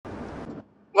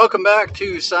Welcome back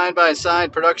to Side by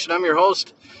Side Production. I'm your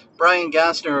host, Brian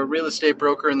Gassner, a real estate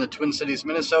broker in the Twin Cities,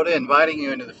 Minnesota, inviting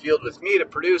you into the field with me to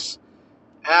produce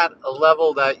at a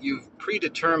level that you've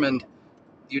predetermined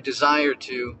you desire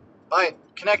to by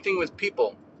connecting with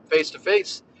people face to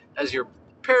face as your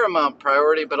paramount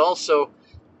priority, but also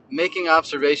making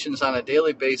observations on a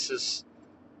daily basis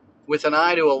with an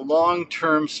eye to a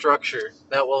long-term structure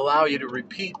that will allow you to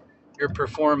repeat your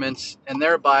performance and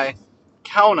thereby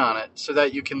count on it so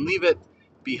that you can leave it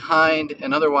behind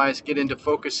and otherwise get into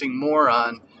focusing more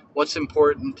on what's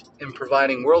important in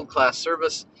providing world-class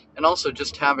service and also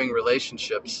just having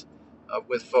relationships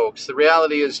with folks. The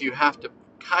reality is you have to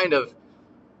kind of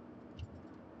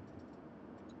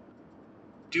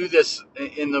do this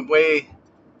in the way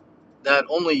that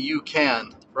only you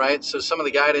can, right? So some of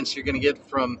the guidance you're going to get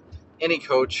from any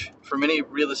coach, from any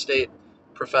real estate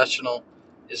professional,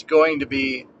 is going to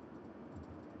be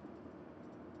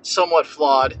somewhat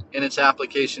flawed in its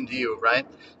application to you, right?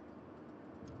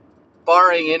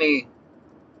 Barring any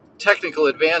technical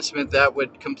advancement that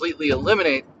would completely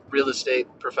eliminate real estate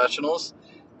professionals,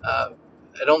 I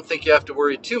don't think you have to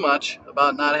worry too much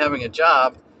about not having a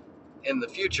job in the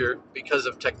future because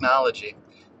of technology,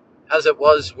 as it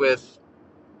was with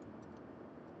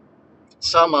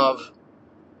some of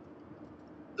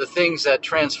the things that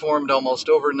transformed almost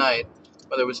overnight,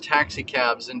 whether it was taxi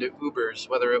cabs into Ubers,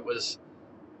 whether it was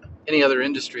any other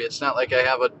industry. It's not like I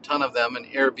have a ton of them, and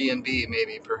Airbnb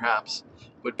maybe perhaps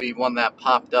would be one that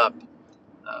popped up.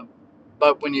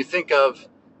 But when you think of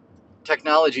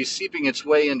technology seeping its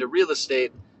way into real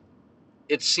estate,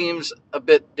 it seems a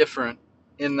bit different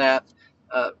in that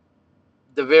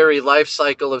the very life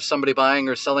cycle of somebody buying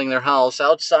or selling their house,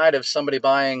 outside of somebody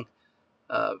buying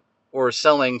or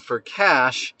selling for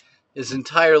cash, is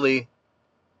entirely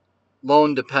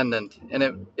loan dependent.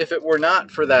 And if it were not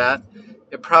for that,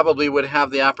 it probably would have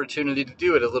the opportunity to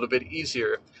do it a little bit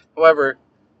easier. However,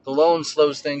 the loan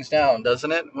slows things down,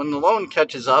 doesn't it? When the loan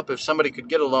catches up, if somebody could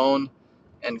get a loan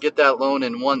and get that loan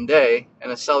in one day,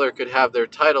 and a seller could have their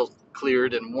title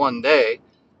cleared in one day,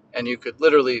 and you could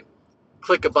literally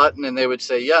click a button and they would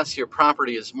say, yes, your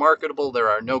property is marketable, there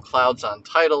are no clouds on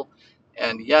title,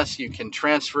 and yes, you can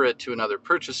transfer it to another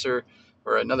purchaser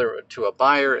or another to a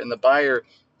buyer, and the buyer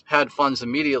had funds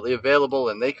immediately available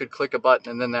and they could click a button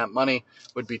and then that money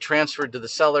would be transferred to the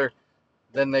seller.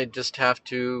 Then they'd just have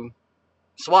to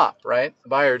swap, right? The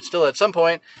buyer still at some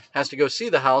point has to go see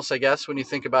the house, I guess, when you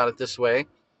think about it this way.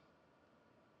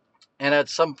 And at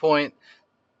some point,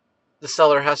 the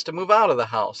seller has to move out of the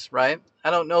house, right? I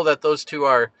don't know that those two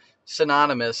are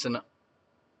synonymous and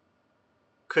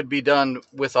could be done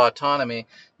with autonomy.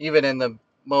 Even in the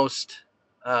most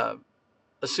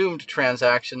assumed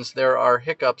transactions, there are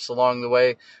hiccups along the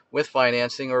way with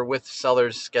financing or with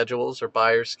sellers' schedules or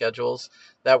buyers' schedules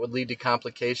that would lead to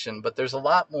complication. But there's a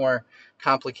lot more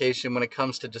complication when it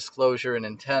comes to disclosure and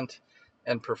intent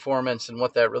and performance and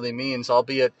what that really means,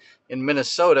 albeit in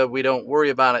Minnesota, we don't worry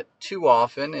about it too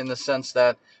often in the sense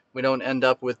that we don't end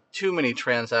up with too many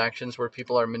transactions where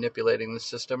people are manipulating the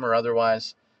system or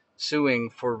otherwise suing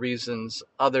for reasons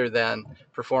other than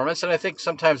performance. And I think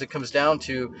sometimes it comes down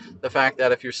to the fact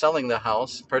that if you're selling the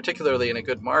house, particularly in a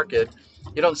good market,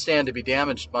 you don't stand to be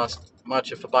damaged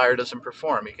much if a buyer doesn't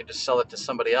perform. You can just sell it to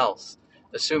somebody else,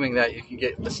 assuming that you can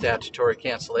get the statutory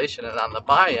cancellation. And on the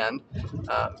buy end,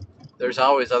 there's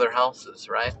always other houses,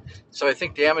 right? So I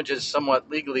think damage is somewhat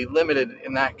legally limited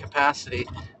in that capacity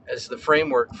as the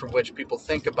framework from which people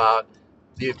think about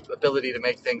the ability to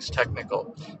make things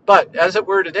technical. But as it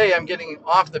were today, I'm getting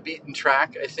off the beaten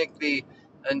track. I think the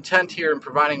intent here in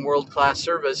providing world-class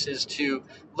service is to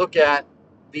look at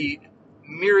the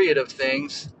myriad of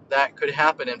things that could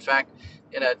happen. In fact,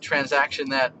 in a transaction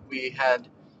that we had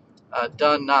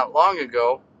done not long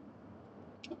ago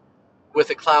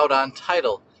with a cloud on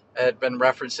title, I had been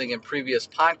referencing in previous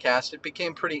podcasts, it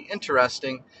became pretty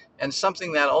interesting and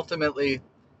something that ultimately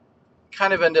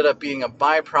kind of ended up being a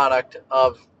byproduct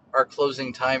of our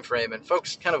closing time frame. And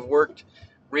folks kind of worked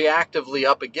reactively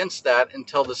up against that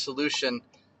until the solution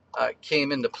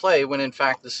came into play, when in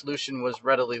fact the solution was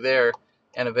readily there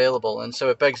and available. And so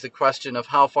it begs the question of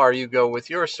how far you go with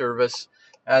your service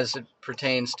as it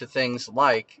pertains to things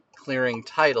like clearing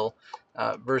title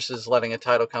versus letting a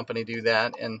title company do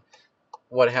that and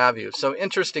what have you. So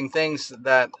interesting things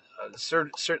that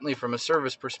certainly from a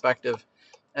service perspective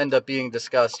end up being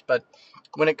discussed. But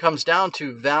when it comes down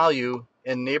to value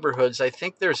in neighborhoods, I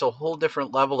think there's a whole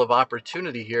different level of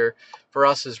opportunity here for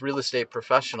us as real estate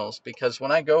professionals, because when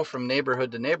I go from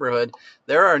neighborhood to neighborhood,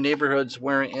 there are neighborhoods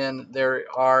wherein there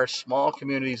are small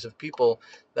communities of people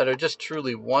that are just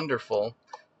truly wonderful.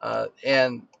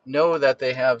 And know that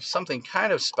they have something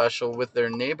kind of special with their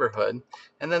neighborhood.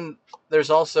 And then there's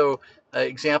also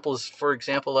examples, for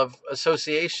example, of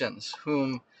associations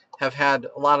whom have had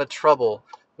a lot of trouble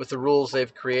with the rules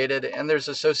they've created, and there's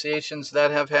associations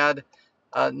that have had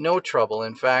no trouble.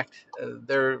 In fact,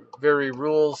 their very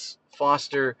rules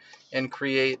foster and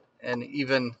create and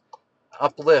even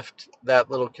uplift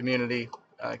that little community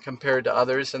compared to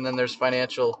others. And then there's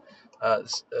financial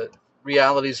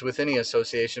realities with any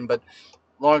association. But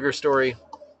longer story,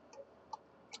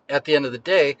 at the end of the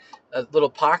day, little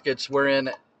pockets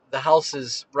wherein the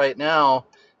houses right now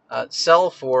sell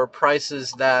for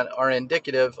prices that are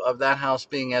indicative of that house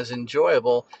being as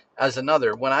enjoyable as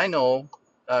another. When I know,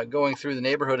 going through the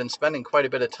neighborhood and spending quite a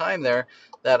bit of time there,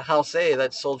 that house A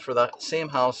that's sold for the same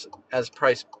house as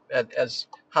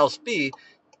house B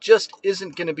just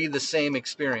isn't going to be the same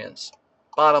experience.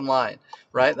 Bottom line,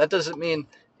 right? That doesn't mean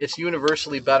it's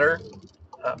universally better,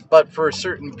 but for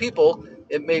certain people,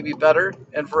 it may be better,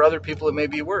 and for other people, it may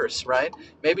be worse, right?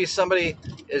 Maybe somebody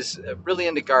is really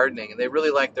into gardening and they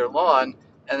really like their lawn,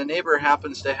 and the neighbor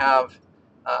happens to have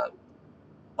uh,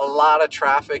 a lot of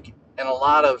traffic and a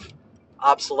lot of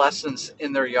obsolescence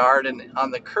in their yard and on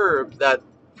the curb that,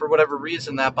 for whatever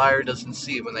reason, that buyer doesn't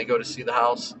see when they go to see the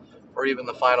house or even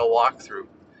the final walkthrough.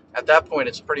 At that point,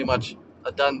 it's pretty much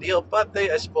a done deal, but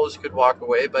they, I suppose, could walk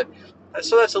away. But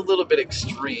so that's a little bit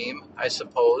extreme, I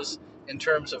suppose, in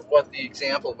terms of what the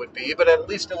example would be, but at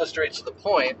least illustrates the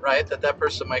point, right? That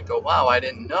person might go, "Wow,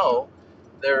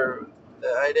 there,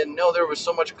 I didn't know there was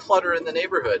so much clutter in the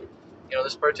neighborhood.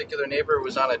 This particular neighbor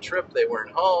was on a trip, they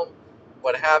weren't home,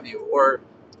 what have you." Or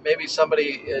maybe somebody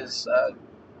is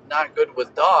not good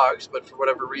with dogs, but for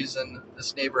whatever reason,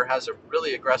 this neighbor has a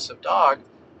really aggressive dog.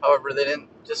 However, they didn't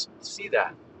just see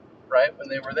that, right, when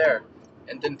they were there,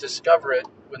 and didn't discover it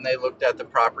when they looked at the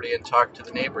property and talked to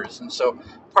the neighbors. And so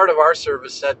part of our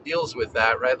service set deals with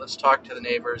that, right? Let's talk to the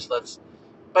neighbors.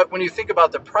 But when you think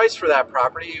about the price for that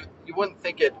property, you wouldn't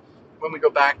think it, when we go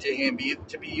back to A and B,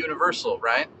 to be universal,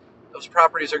 right? Those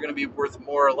properties are going to be worth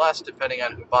more or less depending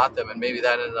on who bought them, and maybe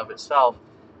that in and of itself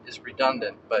is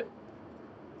redundant. But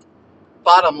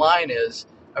bottom line is,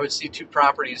 I would see two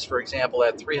properties, for example,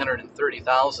 at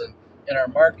 $330,000 in our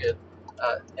market,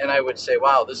 and I would say,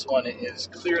 wow, this one is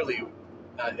clearly,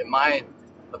 in my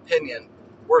opinion,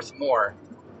 worth more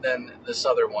than this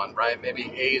other one, right?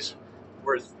 Maybe A's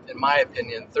worth, in my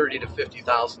opinion, $30,000 to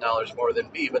 $50,000 more than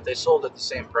B, but they sold at the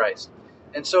same price.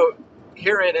 And so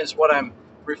herein is what I'm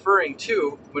referring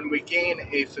to when we gain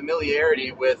a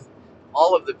familiarity with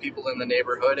all of the people in the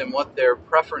neighborhood and what their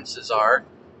preferences are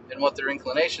and what their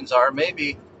inclinations are.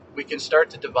 Maybe we can start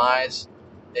to devise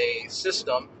a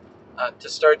system to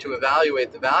start to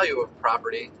evaluate the value of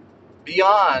property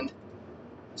beyond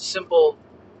simple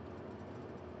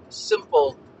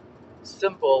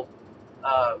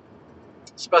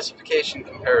specification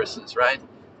comparisons, right?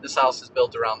 This house is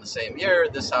built around the same year.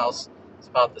 This house is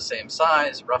about the same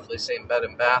size, roughly same bed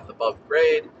and bath above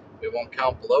grade. We won't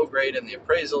count below grade in the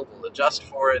appraisal. We'll adjust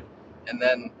for it. And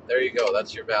then there you go.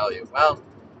 That's your value. Well,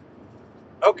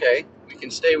 okay, we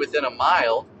can stay within a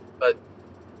mile, but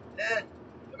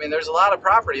there's a lot of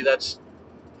property that's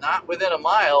not within a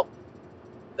mile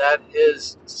that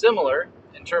is similar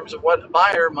in terms of what a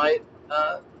buyer might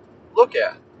look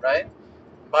at, right?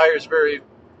 Buyers very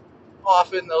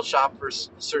often, they'll shop for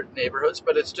certain neighborhoods,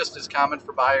 but it's just as common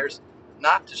for buyers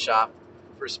not to shop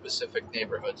for specific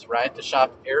neighborhoods, right? To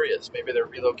shop areas. Maybe they're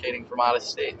relocating from out of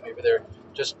state. Maybe they're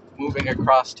just moving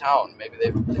across town. Maybe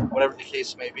whatever the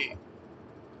case may be.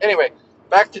 Anyway,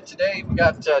 back to today. We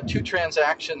got two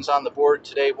transactions on the board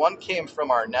today. One came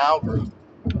from our Now group,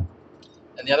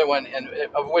 and the other one, and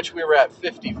of which we were at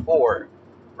 54,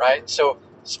 right? So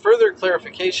further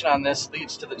clarification on this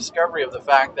leads to the discovery of the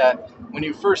fact that when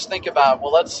you first think about,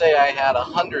 well, let's say I had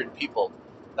 100 people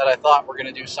that I thought were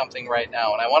going to do something right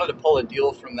now, and I wanted to pull a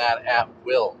deal from that at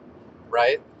will,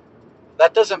 right?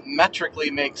 That doesn't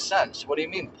metrically make sense. What do you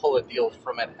mean pull a deal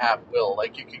from it at will?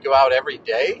 Like you could go out every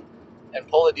day and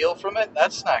pull a deal from it?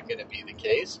 That's not going to be the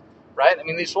case, right?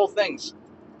 These whole things,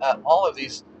 all of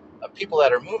these people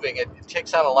that are moving, it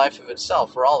takes on a life of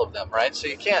itself for all of them, right? So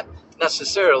you can't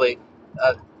necessarily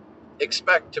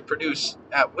expect to produce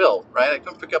at will, right? I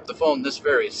can pick up the phone this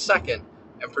very second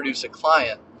and produce a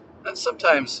client. And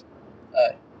sometimes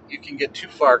you can get too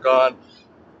far gone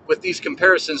with these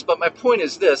comparisons. But my point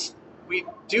is this: we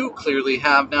do clearly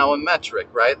have now a metric,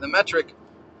 right? The metric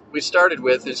we started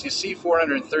with is, you see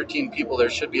 413 people, there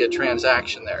should be a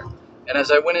transaction there. And as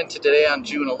I went into today on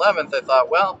June 11th, I thought,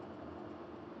 well,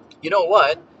 you know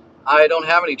what? I don't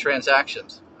have any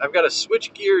transactions. I've got to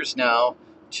switch gears now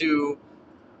to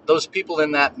those people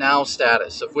in that now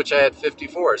status, of which I had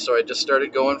 54. So I just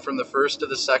started going from the first to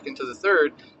the second to the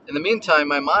third. In the meantime,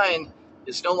 my mind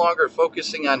is no longer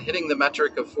focusing on hitting the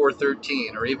metric of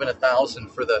 413 or even 1,000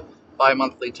 for the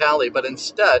bi-monthly tally, but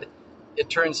instead it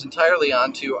turns entirely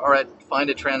on to, all right, find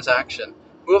a transaction.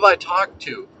 Who have I talked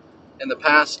to in the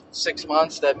past 6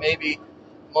 months that maybe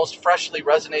most freshly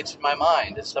resonates in my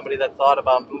mind as somebody that thought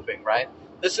about moving, right?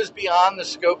 This is beyond the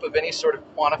scope of any sort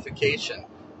of quantification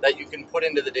that you can put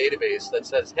into the database that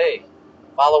says, hey,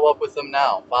 follow up with them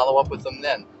now, follow up with them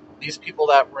then. These people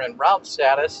that were in route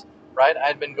status, right,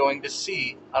 I'd been going to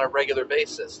see on a regular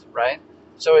basis, right?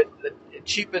 So it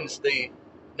cheapens the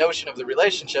notion of the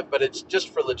relationship, but it's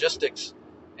just for logistics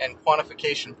and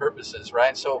quantification purposes,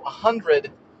 right? So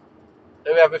 100,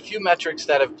 we have a few metrics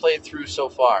that have played through so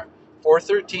far.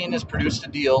 413 has produced a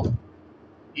deal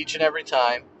each and every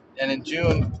time, and in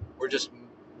June, we're just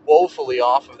woefully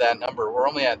off of that number. We're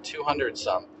only at 200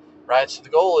 some, right? So the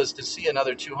goal is to see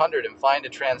another 200 and find a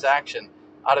transaction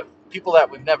out of people that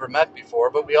we've never met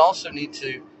before, but we also need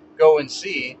to go and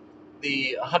see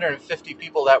the 150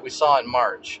 people that we saw in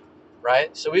March,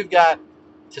 right? So we've got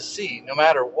to see, no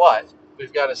matter what,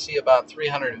 we've got to see about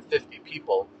 350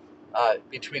 people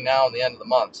between now and the end of the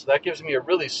month. So that gives me a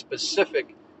really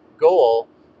specific goal.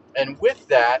 And with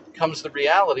that comes the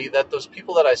reality that those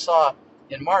people that I saw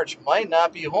in March might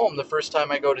not be home the first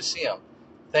time I go to see them.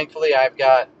 Thankfully, I've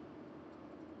got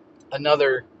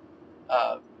another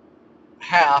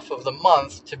half of the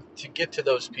month to get to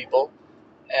those people,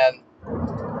 and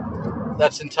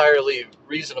that's entirely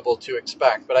reasonable to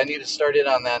expect, but I need to start in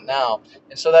on that now.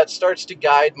 And so that starts to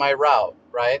guide my route,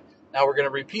 right? Now we're going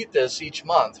to repeat this each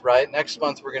month, right? Next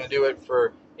month we're going to do it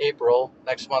for April.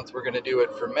 Next month we're going to do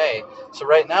it for May. So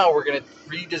right now we're going to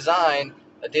redesign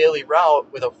a daily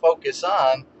route with a focus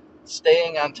on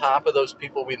staying on top of those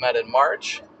people we met in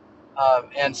March,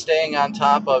 and staying on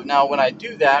top of, now when I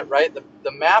do that, right,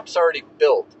 the map's already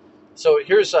built. So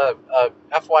here's a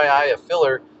FYI, a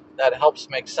filler that helps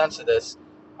make sense of this.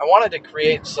 I wanted to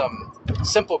create some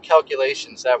simple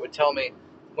calculations that would tell me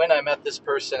when I met this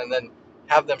person and then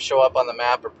have them show up on the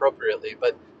map appropriately.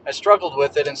 But I struggled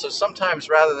with it, and so sometimes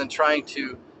rather than trying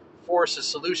to force a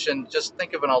solution, just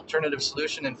think of an alternative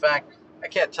solution. In fact, I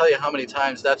can't tell you how many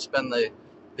times that's been the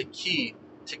key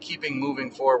to keeping moving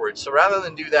forward. So rather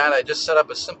than do that, I just set up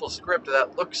a simple script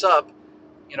that looks up,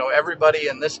 everybody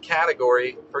in this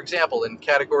category. For example, in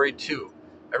category 2,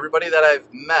 everybody that I've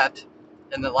met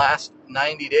in the last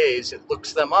 90 days, it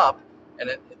looks them up,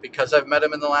 and because I've met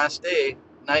them in the last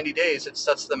 90 days, it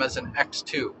sets them as an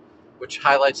X2, which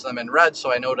highlights them in red,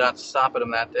 so I know not to stop at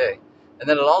them that day. And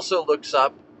then it also looks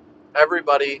up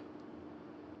everybody,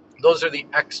 those are the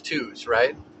X2s,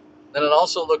 right? Then it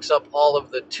also looks up all of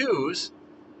the 2s,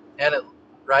 and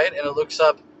it looks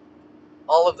up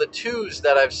all of the 2s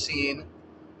that I've seen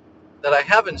that I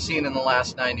haven't seen in the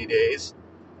last 90 days,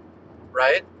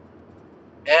 right?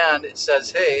 And it says,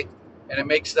 hey, and it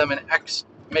makes them a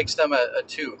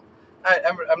 2.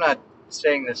 I'm not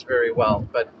saying this very well,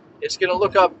 but it's going to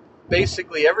look up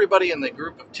basically everybody in the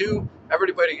group of 2,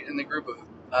 everybody in the group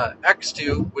of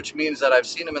X2, which means that I've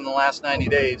seen them in the last 90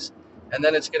 days, and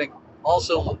then it's going to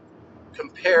also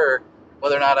compare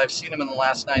whether or not I've seen them in the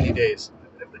last 90 days.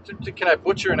 Can I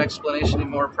butcher an explanation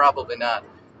anymore? Probably not.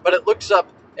 But it looks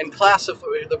up and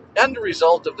classifies the end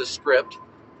result of the script.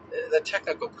 The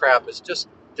technical crap is just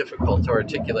difficult to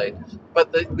articulate.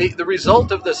 But the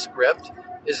result of the script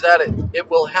is that it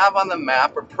will have on the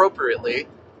map appropriately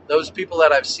those people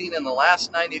that I've seen in the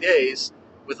last 90 days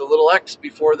with a little X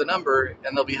before the number,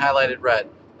 and they'll be highlighted red.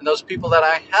 And those people that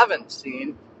I haven't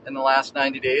seen in the last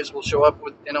 90 days will show up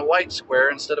in a white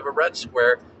square instead of a red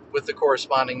square with the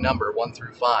corresponding number 1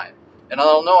 through 5. And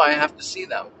I'll know I have to see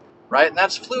them, right? And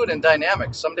that's fluid and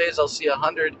dynamic. Some days I'll see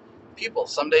 100 people.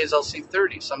 Some days I'll see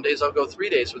 30. Some days I'll go 3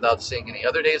 days without seeing any.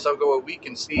 Other days I'll go a week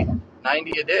and see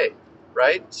 90 a day,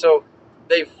 right? So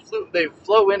they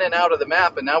flow in and out of the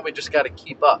map, and now we just got to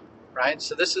keep up, right?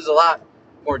 So this is a lot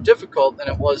more difficult than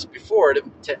it was before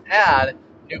to add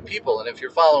new people. And if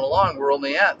you're following along, we're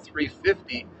only at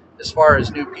 350 as far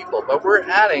as new people, but we're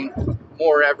adding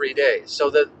more every day. So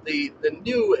the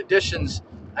new additions,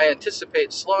 I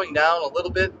anticipate slowing down a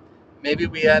little bit. Maybe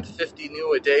we add 50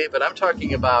 new a day, but I'm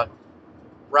talking about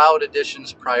route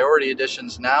additions, priority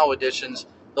additions, now additions.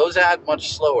 Those add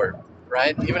much slower,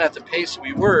 right? Even at the pace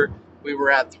we were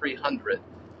at 300.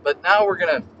 But now we're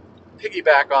going to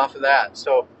piggyback off of that.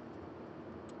 So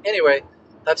anyway,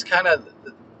 that's kind of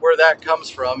where that comes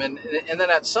from. And then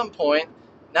at some point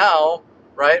now,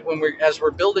 right, as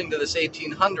we're building to this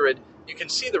 1800, you can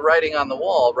see the writing on the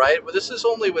wall, right? Well, this is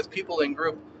only with people in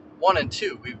group 1 and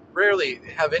 2. We rarely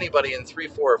have anybody in 3,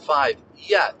 4, or 5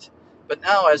 yet. But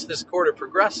now as this quarter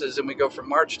progresses and we go from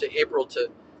March to April to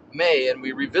May and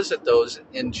we revisit those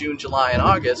in June, July, and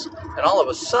August, and all of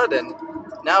a sudden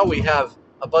now we have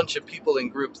a bunch of people in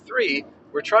group 3,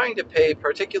 we're trying to pay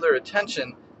particular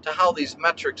attention to how these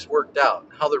metrics worked out,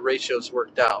 how the ratios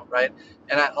worked out, right?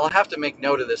 And I'll have to make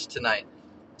note of this tonight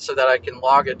so that I can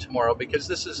log it tomorrow, because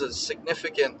this is a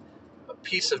significant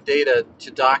piece of data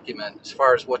to document as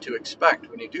far as what to expect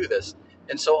when you do this.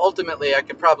 And so ultimately, I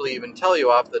could probably even tell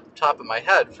you off the top of my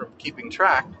head from keeping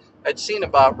track, I'd seen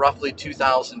about roughly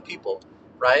 2,000 people,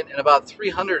 right? And about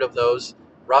 300 of those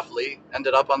roughly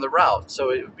ended up on the route.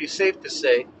 So it would be safe to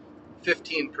say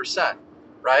 15%,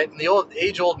 right? And the old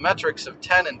age-old metrics of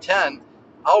 10 and 10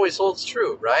 always holds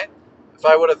true, right? If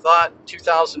I would have thought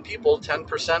 2,000 people,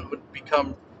 10% would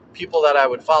become people that I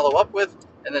would follow up with,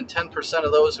 and then 10%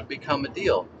 of those would become a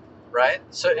deal, right?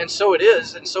 So it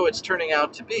is, and so it's turning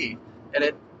out to be. And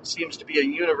it seems to be a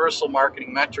universal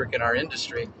marketing metric in our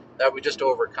industry that we just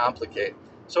overcomplicate.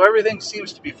 So everything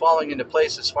seems to be falling into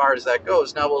place as far as that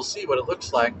goes. Now we'll see what it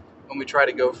looks like when we try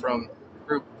to go from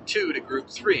group 2 to group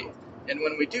 3. And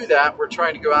when we do that, we're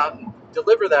trying to go out and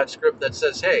deliver that script that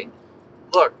says, hey,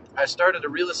 look, I started a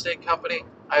real estate company.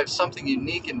 I have something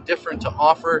unique and different to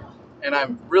offer, and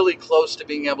I'm really close to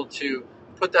being able to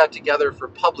put that together for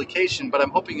publication, but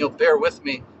I'm hoping you'll bear with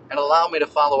me and allow me to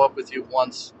follow up with you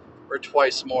once or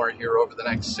twice more here over the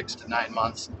next 6 to 9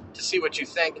 months to see what you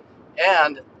think.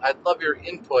 And I'd love your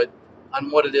input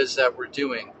on what it is that we're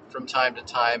doing from time to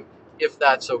time, if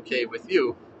that's okay with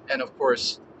you. And of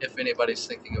course, if anybody's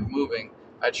thinking of moving,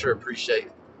 I'd sure appreciate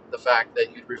the fact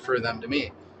that you'd refer them to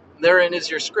me. And therein is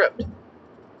your script,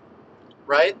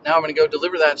 right? Now I'm going to go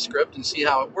deliver that script and see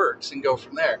how it works and go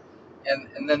from there.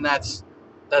 And then that's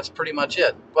pretty much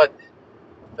it. But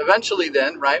eventually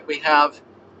then, right, we have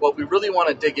what we really want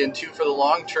to dig into for the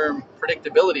long-term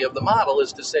predictability of the model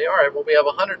is to say, all right, well, we have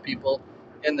 100 people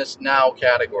in this now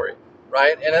category,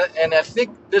 right? And I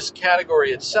think this category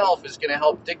itself is going to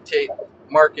help dictate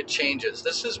market changes.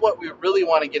 This is what we really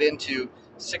want to get into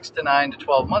 6 to 9 to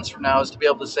 12 months from now, is to be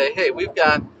able to say, hey, we've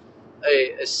got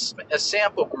a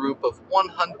sample group of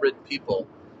 100 people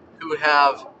who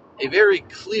have a very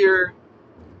clear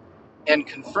and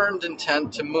confirmed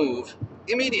intent to move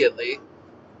immediately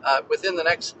within the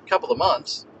next couple of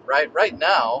months, right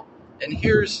now, and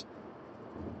here's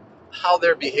how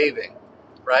they're behaving,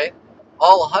 right?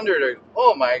 All 100 are,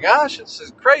 oh my gosh, this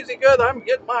is crazy good. I'm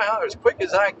getting my house as quick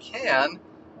as I can.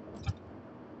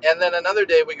 And then another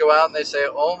day we go out and they say,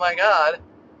 oh my God,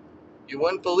 you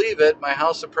wouldn't believe it. My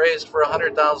house appraised for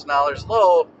 $100,000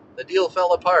 low. The deal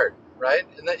fell apart, right?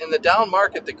 In the down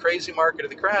market, the crazy market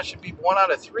of the crash, it'd be 1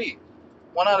 out of 3.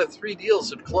 1 out of 3 deals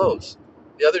would close.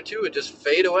 The other 2 would just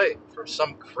fade away for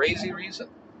some crazy reason,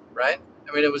 right?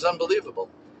 I mean, it was unbelievable.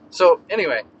 So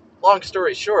anyway, long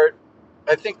story short,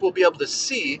 I think we'll be able to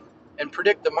see and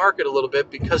predict the market a little bit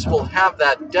because we'll have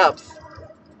that depth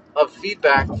of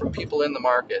feedback from people in the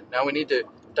market. Now we need to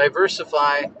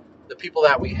diversify the people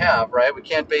that we have, right? We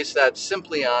can't base that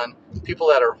simply on people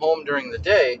that are home during the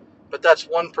day, but that's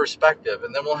one perspective.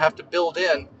 And then we'll have to build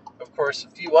in, of course,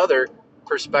 a few other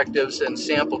perspectives and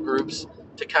sample groups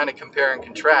to kind of compare and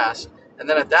contrast. And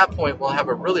then at that point, we'll have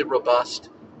a really robust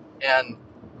and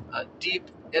deep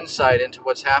insight into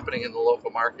what's happening in the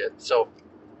local market. So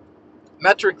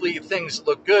metrically, things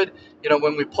look good. You know,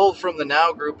 when we pull from the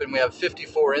Now group and we have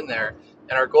 54 in there,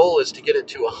 and our goal is to get it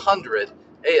to 100,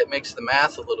 it makes the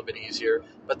math a little bit easier,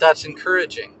 but that's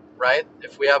encouraging, right?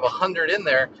 If we have 100 in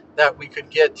there, that we could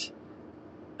get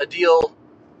a deal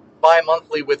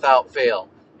bi-monthly without fail.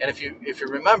 And if you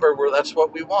remember, that's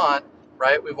what we want,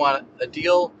 right? We want a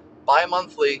deal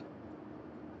bi-monthly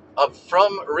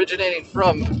originating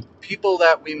from people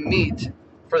that we meet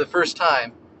for the first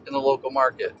time in the local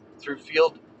market through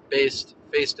field-based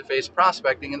face-to-face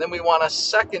prospecting. And then we want a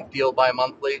second deal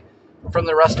bi-monthly from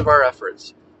the rest of our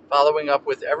efforts, following up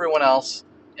with everyone else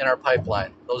in our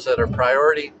pipeline, those that are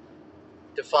priority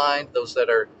defined, those that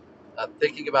are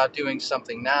thinking about doing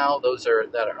something now, those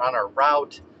that are on our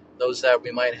route, those that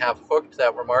we might have hooked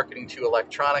that we're marketing to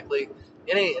electronically,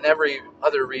 any and every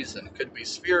other reason. It could be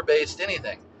sphere-based,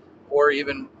 anything, or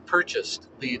even purchased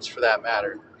leads for that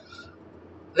matter.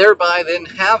 Thereby then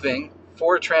having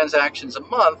 4 transactions a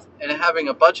month and having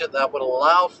a budget that would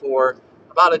allow for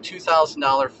about a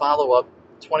 $2,000 follow-up,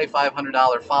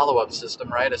 $2,500 follow-up system,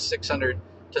 right? A $600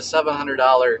 to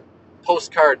 $700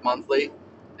 postcard monthly.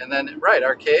 And then, right,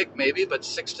 archaic maybe, but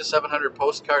 $600 to $700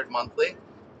 postcard monthly.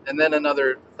 And then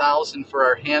another $1,000 for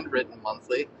our handwritten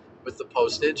monthly with the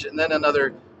postage. And then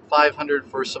another $500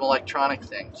 for some electronic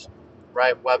things.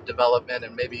 right? Web development,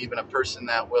 and maybe even a person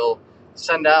that will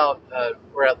send out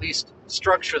or at least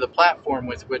structure the platform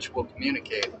with which we'll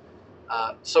communicate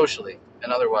socially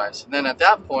and otherwise. And then at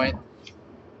that point,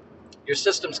 your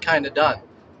system's kind of done.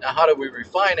 Now, how do we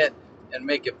refine it and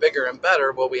make it bigger and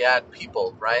better? Well, we add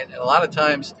people, right? And a lot of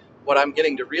times, what I'm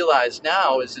getting to realize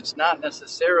now is it's not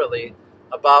necessarily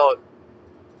about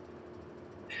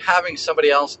having somebody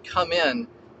else come in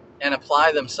and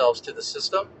apply themselves to the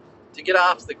system. To get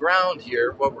off the ground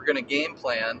here, what we're going to game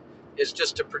plan is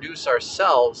just to produce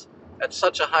ourselves at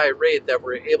such a high rate that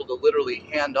we're able to literally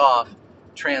hand off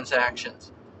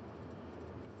transactions.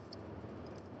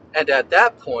 And at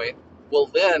that point, we'll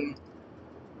then,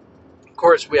 of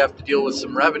course, we have to deal with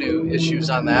some revenue issues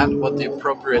on that, what the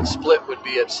appropriate split would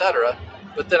be, etc.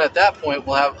 But then at that point,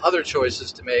 we'll have other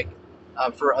choices to make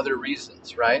for other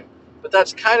reasons, right? But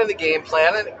that's kind of the game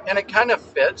plan, and it kind of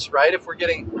fits, right? If we're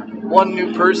getting one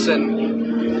new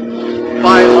person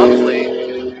bi-monthly,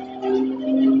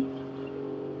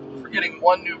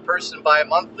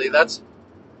 that's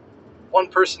one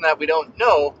person that we don't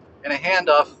know, and a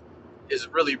handoff is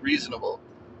really reasonable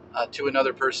to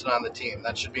another person on the team.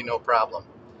 That should be no problem.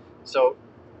 So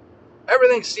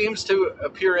everything seems to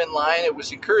appear in line. It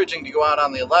was encouraging to go out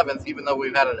on the 11th, even though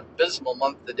we've had an abysmal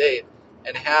month to date,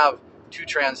 and have 2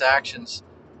 transactions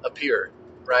appear,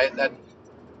 right? That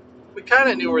we kind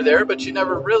of knew were there, but you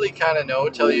never really kind of know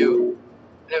until you,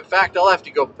 and in fact, I'll have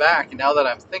to go back, and now that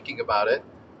I'm thinking about it,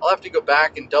 I'll have to go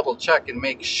back and double check and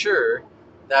make sure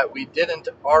that we didn't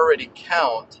already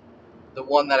count the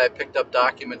one that I picked up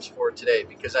documents for today,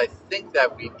 because I think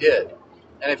that we did.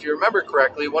 And if you remember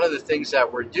correctly, one of the things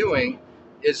that we're doing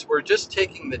is we're just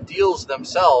taking the deals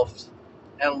themselves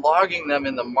and logging them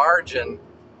in the margin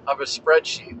of a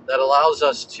spreadsheet that allows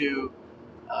us to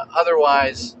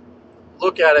otherwise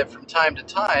look at it from time to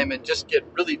time and just get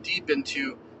really deep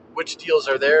into which deals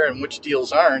are there and which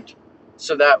deals aren't,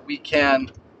 so that we can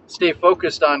stay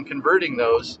focused on converting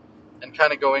those and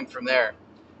kind of going from there.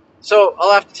 So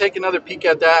I'll have to take another peek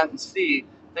at that and see.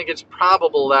 I think it's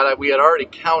probable that we had already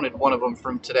counted one of them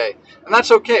from today. And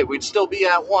that's okay. We'd still be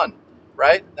at 1,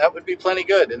 right? That would be plenty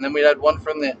good. And then we'd had one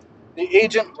from the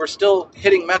agent. We're still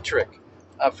hitting metric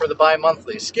for the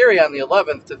bi-monthly. Scary on the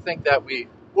 11th to think that we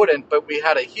wouldn't, but we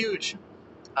had a huge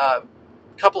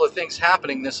couple of things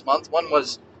happening this month. One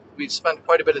was we spent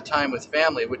quite a bit of time with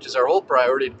family, which is our whole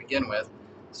priority to begin with.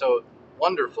 So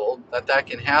wonderful that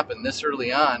can happen this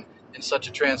early on in such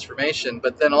a transformation.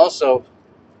 But then also,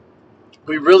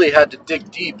 we really had to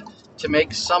dig deep to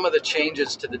make some of the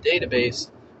changes to the database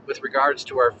with regards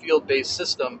to our field-based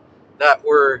system that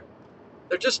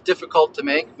they're just difficult to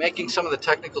make. Making some of the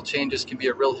technical changes can be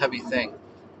a real heavy thing.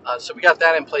 So we got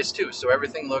that in place too. So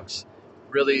everything looks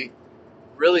really,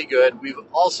 really good. We've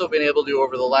also been able to,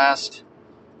 over the last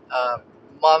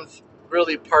month,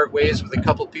 really part ways with a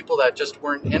couple people that just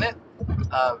weren't in it.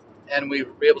 And we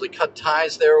were able to cut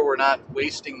ties there. We're not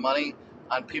wasting money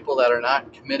on people that are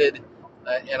not committed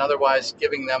and otherwise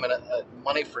giving them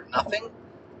money for nothing,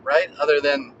 right? Other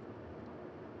than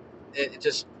it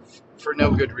just for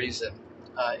no good reason.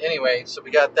 Anyway, so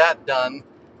we got that done.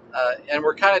 And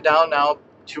we're kind of down now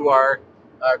to our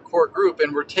core group,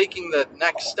 and we're taking the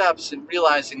next steps and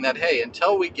realizing that, hey,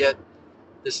 until we get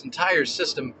this entire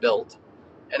system built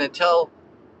and until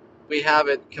we have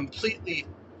it completely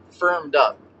firmed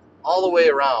up all the way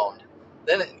around,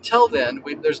 then until then,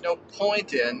 there's no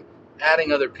point in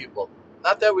adding other people.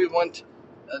 Not that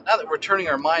we're turning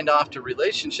our mind off to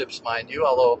relationships, mind you,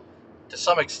 although to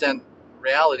some extent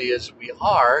reality is we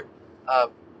are.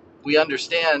 We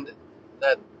understand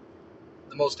that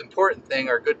the most important thing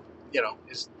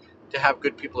is to have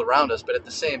good people around us. But at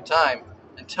the same time,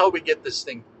 until we get this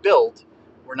thing built,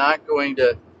 we're not going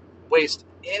to waste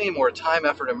any more time,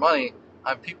 effort, and money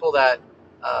on people that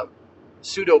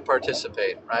pseudo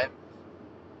participate, right?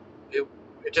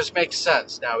 It just makes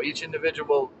sense. Now, each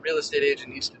individual real estate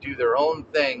agent needs to do their own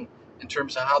thing in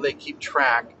terms of how they keep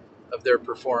track of their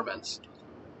performance.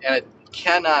 And it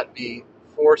cannot be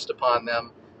forced upon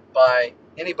them by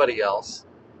anybody else,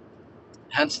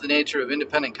 hence the nature of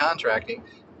independent contracting.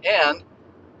 And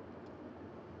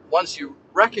once you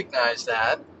recognize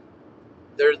that,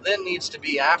 there then needs to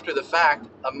be, after the fact,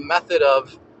 a method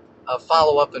of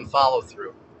follow-up and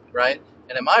follow-through, right?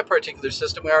 And in my particular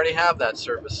system, we already have that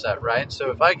service set, right?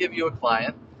 So if I give you a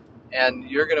client and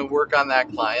you're going to work on that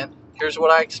client, here's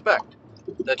what I expect: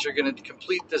 that you're going to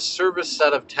complete this service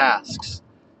set of tasks.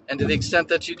 And to the extent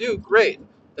that you do, great.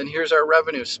 Then here's our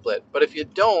revenue split. But if you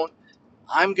don't,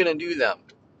 I'm going to do them.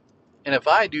 And if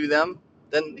I do them,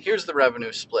 then here's the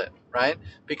revenue split. right?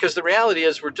 Because the reality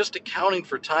is we're just accounting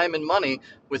for time and money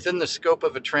within the scope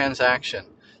of a transaction.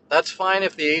 That's fine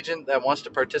if the agent that wants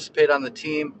to participate on the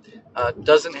team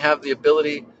doesn't have the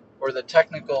ability or the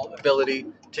technical ability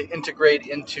to integrate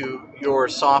into your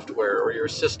software or your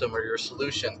system or your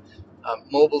solution,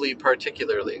 mobilely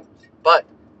particularly. But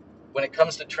when it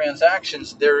comes to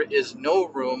transactions, there is no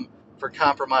room for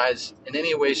compromise in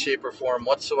any way, shape, or form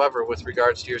whatsoever with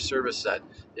regards to your service set.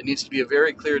 It needs to be a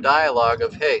very clear dialogue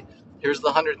of, hey, here's the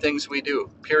 100 things we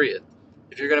do, period.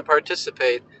 If you're going to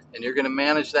participate and you're going to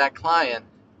manage that client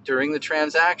during the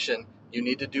transaction, you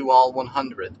need to do all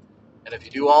 100. And if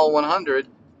you do all 100,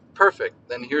 perfect,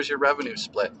 then here's your revenue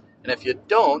split. And if you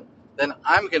don't, then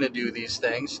I'm going to do these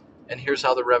things, and here's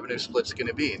how the revenue split's going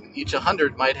to be. And each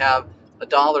 100 might have a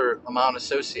dollar amount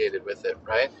associated with it,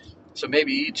 right? So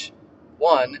maybe each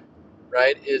one,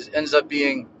 right, ends up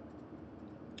being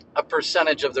a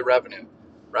percentage of the revenue,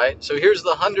 right? So here's the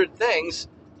 100 things.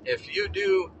 If you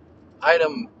do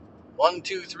item 1,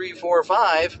 2, 3, 4,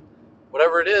 5,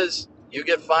 whatever it is, you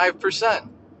get 5%,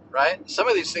 right? Some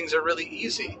of these things are really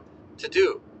easy to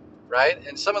do, right?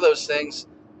 And some of those things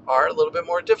are a little bit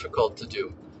more difficult to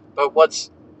do. But what's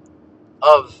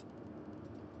of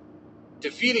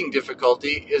defeating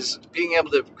difficulty is being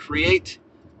able to create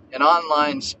an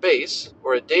online space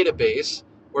or a database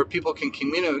where people can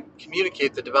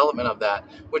communicate the development of that,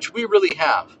 which we really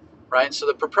have, right? So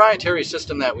the proprietary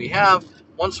system that we have,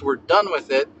 once we're done with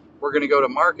it, we're going to go to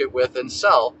market with and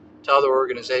sell to other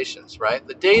organizations, right?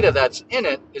 The data that's in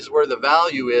it is where the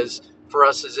value is for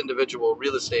us as individual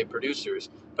real estate producers.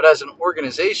 But as an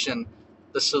organization,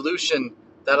 the solution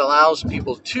that allows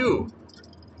people to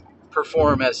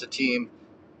perform as a team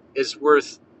is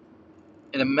worth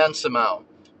an immense amount,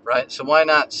 right? So why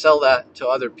not sell that to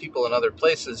other people in other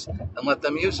places and let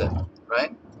them use it,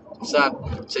 right?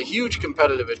 It's a huge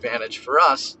competitive advantage for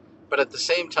us, but at the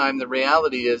same time, the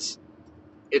reality is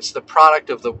it's the product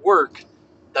of the work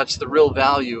that's the real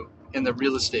value in the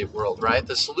real estate world, right?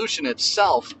 The solution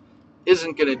itself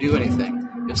isn't going to do anything.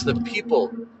 It's the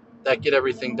people that get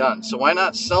everything done. So why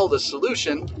not sell the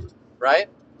solution, right?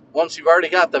 Once you've already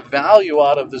got the value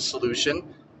out of the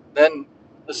solution, then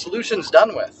the solution's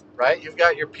done with, right? You've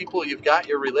got your people, you've got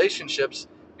your relationships.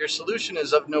 Your solution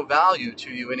is of no value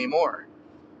to you anymore,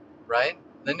 right?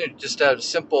 Then you just have a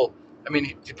simple,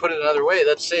 to put it another way,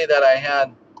 let's say that I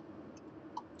had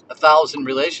 1,000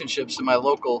 relationships in my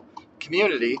local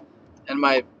community and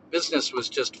my business was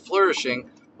just flourishing.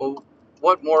 Well,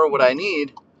 what more would I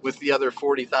need with the other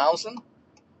 40,000,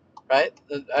 right?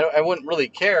 I wouldn't really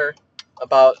care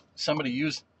about somebody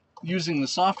using the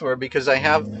software because I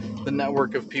have the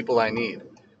network of people I need,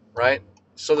 right?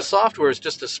 So the software is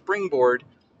just a springboard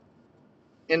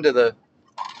into the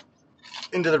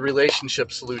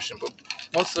relationship solution. But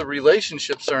once the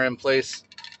relationships are in place,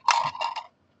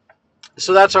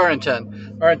 so that's our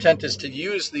intent. Our intent is to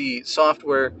use the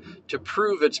software to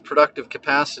prove its productive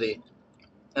capacity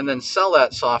and then sell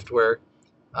that software.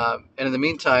 And in the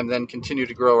meantime, then continue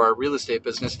to grow our real estate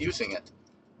business using it,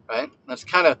 right? That's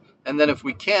and then if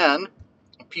we can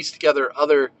piece together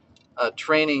other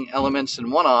training elements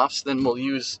and one-offs, then we'll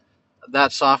use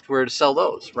that software to sell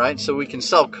those, right? So we can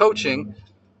sell coaching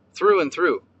through and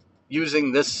through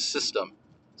using this system.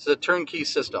 It's a turnkey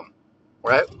system,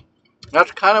 right?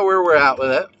 That's kind of where we're at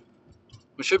with it.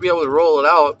 We should be able to roll it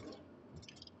out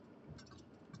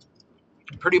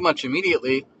pretty much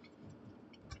immediately,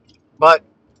 but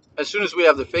as soon as we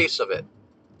have the face of it,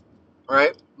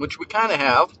 right? Which we kind of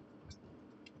have.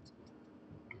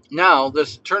 Now,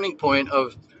 this turning point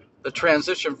of the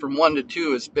transition from 1 to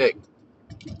 2 is big,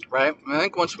 right? I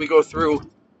think once we go through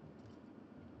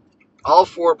all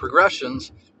 4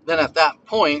 progressions, then at that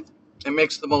point, it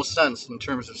makes the most sense in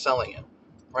terms of selling it,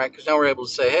 right? Because now we're able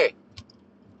to say, hey,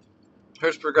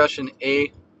 here's progression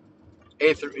A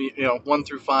through 1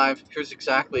 through 5. Here's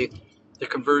exactly the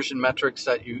conversion metrics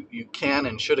that you can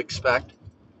and should expect,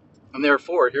 and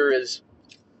therefore here is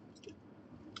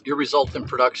your result in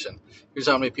production. Here's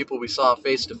how many people we saw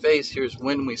face to face. Here's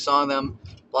when we saw them.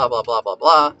 Blah blah blah blah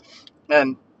blah.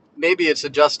 And maybe it's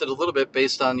adjusted a little bit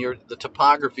based on the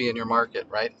topography in your market,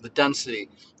 right? The density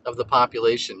of the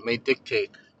population may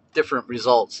dictate different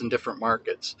results in different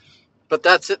markets. But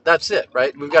that's it,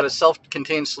 right? We've got a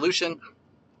self-contained solution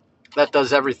that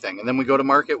does everything, and then we go to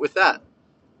market with that.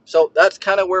 So that's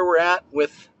kind of where we're at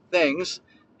with things,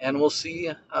 and we'll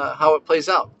see how it plays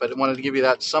out. But I wanted to give you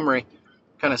that summary,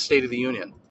 kind of state of the union.